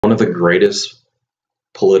One of the greatest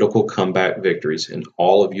political comeback victories in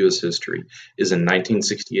all of U.S. history is in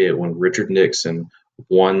 1968 when Richard Nixon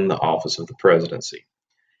won the office of the presidency.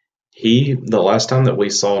 The last time that we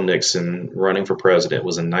saw Nixon running for president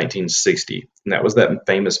was in 1960, and that was that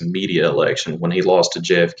famous media election when he lost to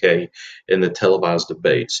JFK in the televised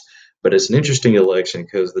debates. But it's an interesting election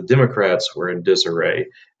because the Democrats were in disarray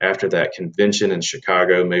after that convention in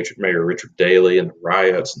Chicago, Mayor Richard Daley, and the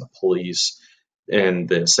riots and the police and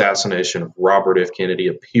the assassination of Robert F. Kennedy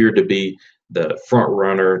appeared to be the front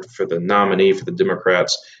runner for the nominee for the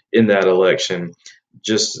Democrats in that election.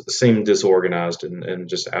 Just seemed disorganized and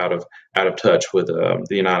just out of touch with the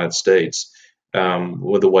United States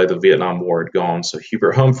with the way the Vietnam War had gone. So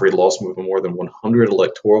Hubert Humphrey lost more than 100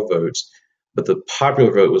 electoral votes, but the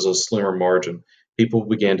popular vote was a slimmer margin. People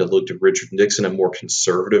began to look to Richard Nixon, a more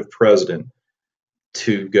conservative president,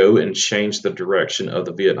 to go and change the direction of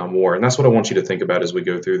the Vietnam War. And that's what I want you to think about as we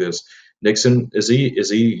go through this. Nixon, is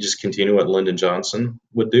he just continue what Lyndon Johnson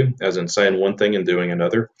would do, as in saying one thing and doing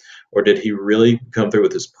another? Or did he really come through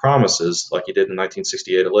with his promises like he did in the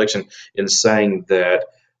 1968 election in saying that,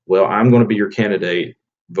 well, I'm going to be your candidate,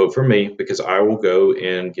 vote for me because I will go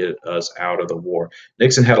and get us out of the war?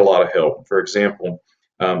 Nixon had a lot of help. For example,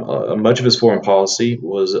 much of his foreign policy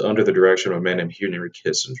was under the direction of a man named Henry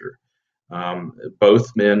Kissinger.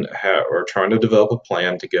 Both men are trying to develop a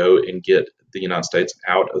plan to go and get the United States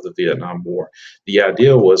out of the Vietnam War. The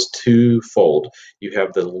idea was twofold. You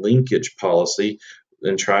have the linkage policy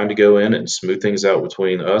and trying to go in and smooth things out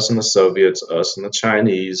between us and the Soviets, us and the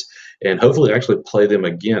Chinese, and hopefully actually play them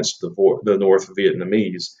against the North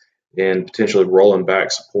Vietnamese and potentially rolling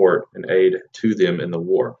back support and aid to them in the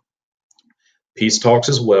war. Peace talks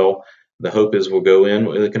as well. The hope is we'll go in.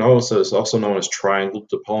 It's also known as triangle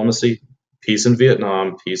diplomacy: peace in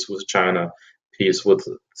Vietnam, peace with China, peace with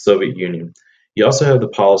the Soviet Union. You also have the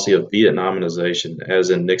policy of Vietnamization, as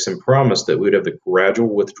in Nixon promised that we'd have the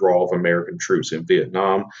gradual withdrawal of American troops in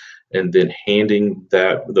Vietnam and then handing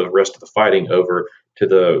the rest of the fighting over to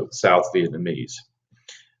the South Vietnamese.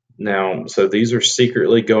 Now, so these are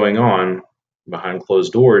secretly going on behind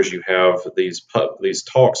closed doors. You have these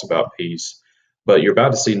talks about peace, but you're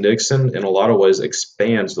about to see Nixon, in a lot of ways,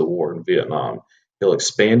 expands the war in Vietnam. He'll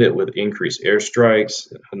expand it with increased airstrikes,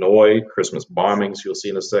 Hanoi, Christmas bombings, you'll see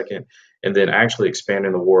in a second, and then actually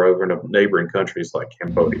expanding the war over into neighboring countries like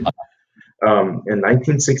Cambodia. In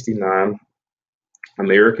 1969,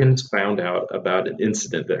 Americans found out about an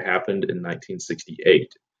incident that happened in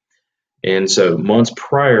 1968. And so months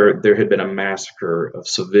prior, there had been a massacre of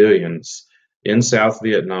civilians in South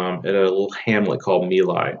Vietnam at a little hamlet called My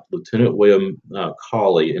Lai. Lieutenant William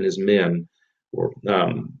Cawley and his men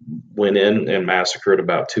went in and massacred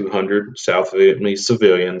about 200 South Vietnamese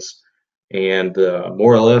civilians, and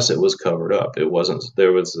more or less it was covered up. There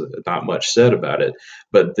was not much said about it,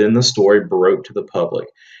 but then the story broke to the public,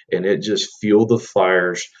 and it just fueled the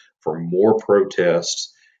fires for more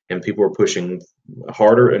protests, and people were pushing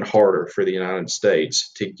harder and harder for the United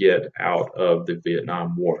States to get out of the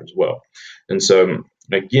Vietnam War as well. And so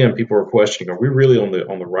again, people were questioning, are we really on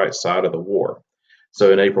the right side of the war?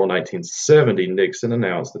 So in April 1970, Nixon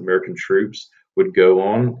announced that American troops would go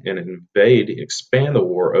on and expand the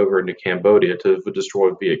war over into Cambodia to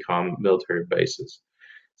destroy Viet Cong military bases.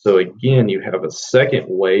 So again, you have a second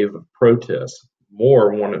wave of protests,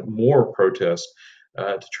 more protests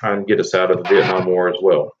to try and get us out of the Vietnam War as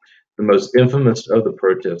well. The most infamous of the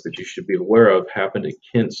protests that you should be aware of happened at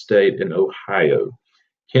Kent State in Ohio.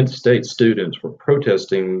 Kent State students were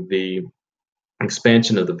protesting the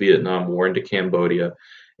expansion of the Vietnam War into Cambodia,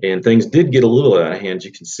 and things did get a little out of hand.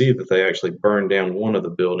 You can see that they actually burned down one of the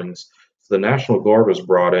buildings. So the National Guard was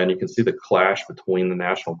brought in. You can see the clash between the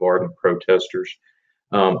National Guard and protesters.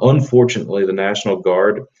 Unfortunately, the National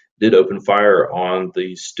Guard did open fire on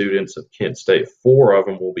the students of Kent State. 4 of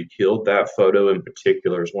them will be killed. That photo in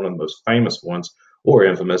particular is one of the most famous ones, or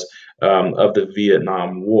infamous, of the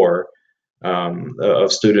Vietnam War.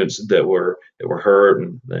 Of students that were hurt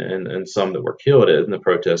and some that were killed in the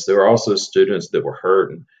protests. There were also students that were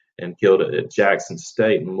hurt and killed at Jackson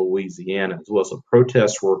State in Louisiana as well. So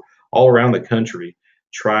protests were all around the country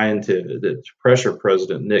trying to pressure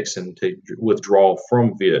President Nixon to withdraw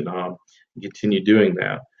from Vietnam and continue doing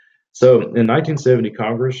that. So in 1970,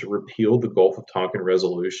 Congress repealed the Gulf of Tonkin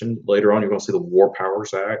Resolution. Later on, you're going to see the War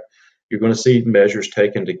Powers Act. You're going to see measures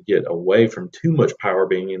taken to get away from too much power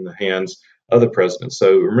being in the hands of the president.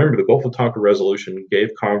 So remember, the Gulf of Tonkin Resolution gave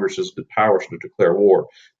Congress's the powers to declare war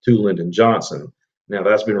to Lyndon Johnson. Now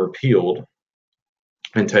that's been repealed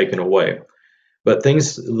and taken away. But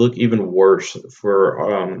things look even worse for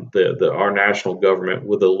our national government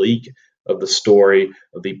with a leak of the story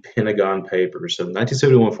of the Pentagon Papers. So in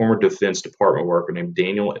 1971, former Defense Department worker named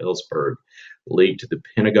Daniel Ellsberg leaked the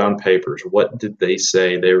Pentagon Papers. What did they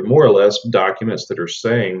say? They were more or less documents that are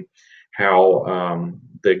saying how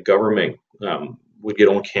the government would get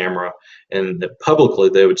on camera and that publicly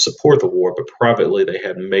they would support the war, but privately they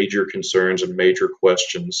had major concerns and major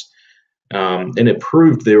questions. And it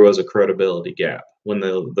proved there was a credibility gap when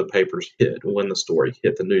the papers hit, when the story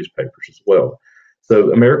hit the newspapers as well.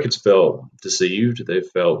 So Americans felt deceived, they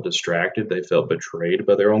felt distracted, they felt betrayed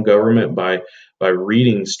by their own government by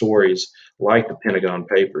reading stories like the Pentagon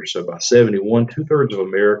Papers. So by 71, two-thirds of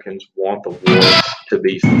Americans want the war to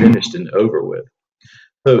be finished and over with.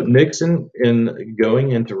 So Nixon, in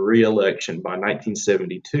going into re-election by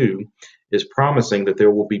 1972, is promising that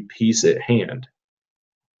there will be peace at hand.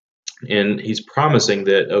 And he's promising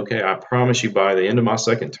that, okay, I promise you by the end of my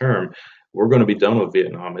second term, we're going to be done with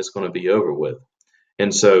Vietnam. It's going to be over with.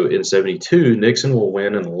 And so in 72, Nixon will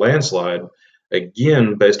win in a landslide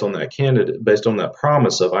again based on that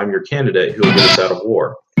promise of I'm your candidate who will get us out of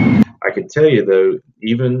war. I can tell you though,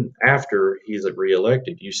 even after he's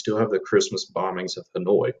reelected, you still have the Christmas bombings of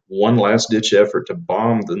Hanoi, one last ditch effort to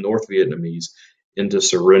bomb the North Vietnamese into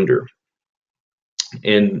surrender.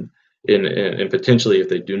 And potentially, if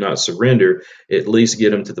they do not surrender, at least get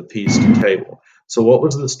them to the peace table. So what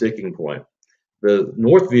was the sticking point? The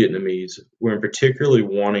North Vietnamese were particularly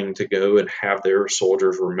wanting to go and have their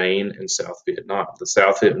soldiers remain in South Vietnam. The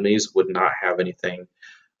South Vietnamese would not have anything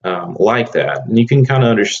like that, and you can kind of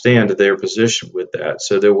understand their position with that.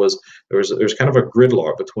 So there's kind of a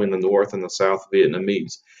gridlock between the North and the South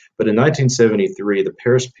Vietnamese. But in 1973, the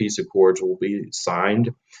Paris Peace Accords will be signed.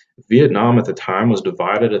 Vietnam at the time was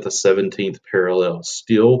divided at the 17th parallel,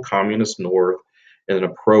 still communist North and a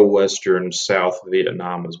pro-Western South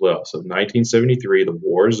Vietnam as well. So 1973, the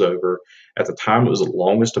war is over. At the time, it was the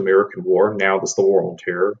longest American war. Now it's the war on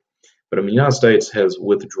terror. But the United States has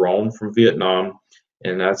withdrawn from Vietnam,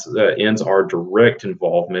 and that ends our direct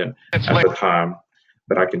involvement at the time.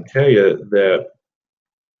 But I can tell you that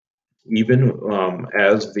even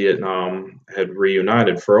as Vietnam had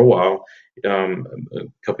reunited for a while, a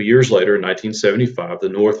couple years later, in 1975, the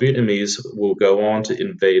North Vietnamese will go on to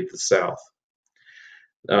invade the South.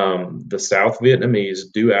 The South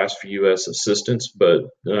Vietnamese do ask for U.S. assistance, but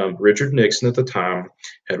Richard Nixon at the time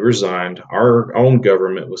had resigned. Our own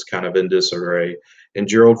government was kind of in disarray, and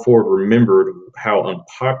Gerald Ford remembered how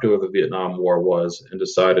unpopular the Vietnam War was and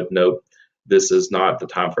decided, nope, this is not the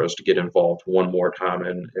time for us to get involved one more time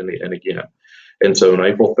and again. And so on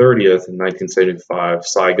April 30th, in 1975,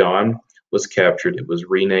 Saigon was captured. It was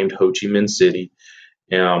renamed Ho Chi Minh City.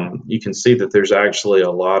 You can see that there's actually a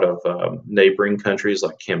lot of neighboring countries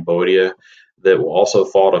like Cambodia that will also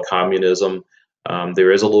fall to communism.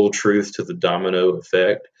 There is a little truth to the domino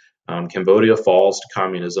effect. Cambodia falls to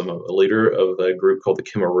communism. A leader of a group called the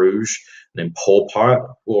Khmer Rouge named Pol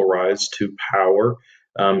Pot will rise to power.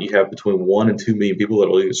 You have between 1 and 2 million people that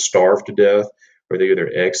will either starve to death or they're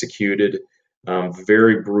either executed.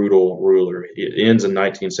 Very brutal ruler. It ends in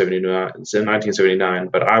 1979. It's in 1979,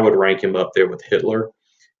 but I would rank him up there with Hitler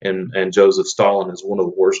and Joseph Stalin as one of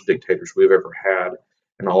the worst dictators we've ever had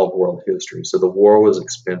in all of world history. So the war was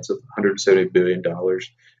expensive, $170 billion,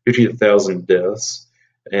 50,000 deaths.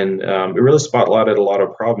 And it really spotlighted a lot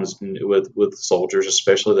of problems with soldiers,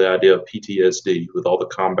 especially the idea of PTSD with all the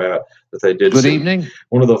combat that they did. Good evening.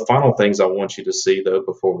 One of the final things I want you to see, though,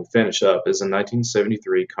 before we finish up, is in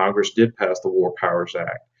 1973, Congress did pass the War Powers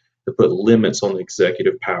Act to put limits on the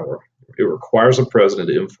executive power. It requires the president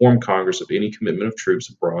to inform Congress of any commitment of troops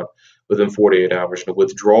abroad within 48 hours and to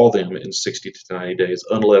withdraw them in 60 to 90 days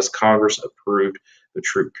unless Congress approved the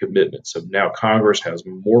troop commitment. So now Congress has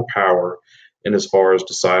more power in as far as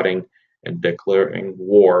deciding and declaring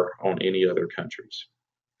war on any other countries.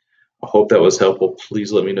 I hope that was helpful.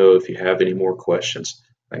 Please let me know if you have any more questions.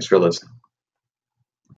 Thanks for listening.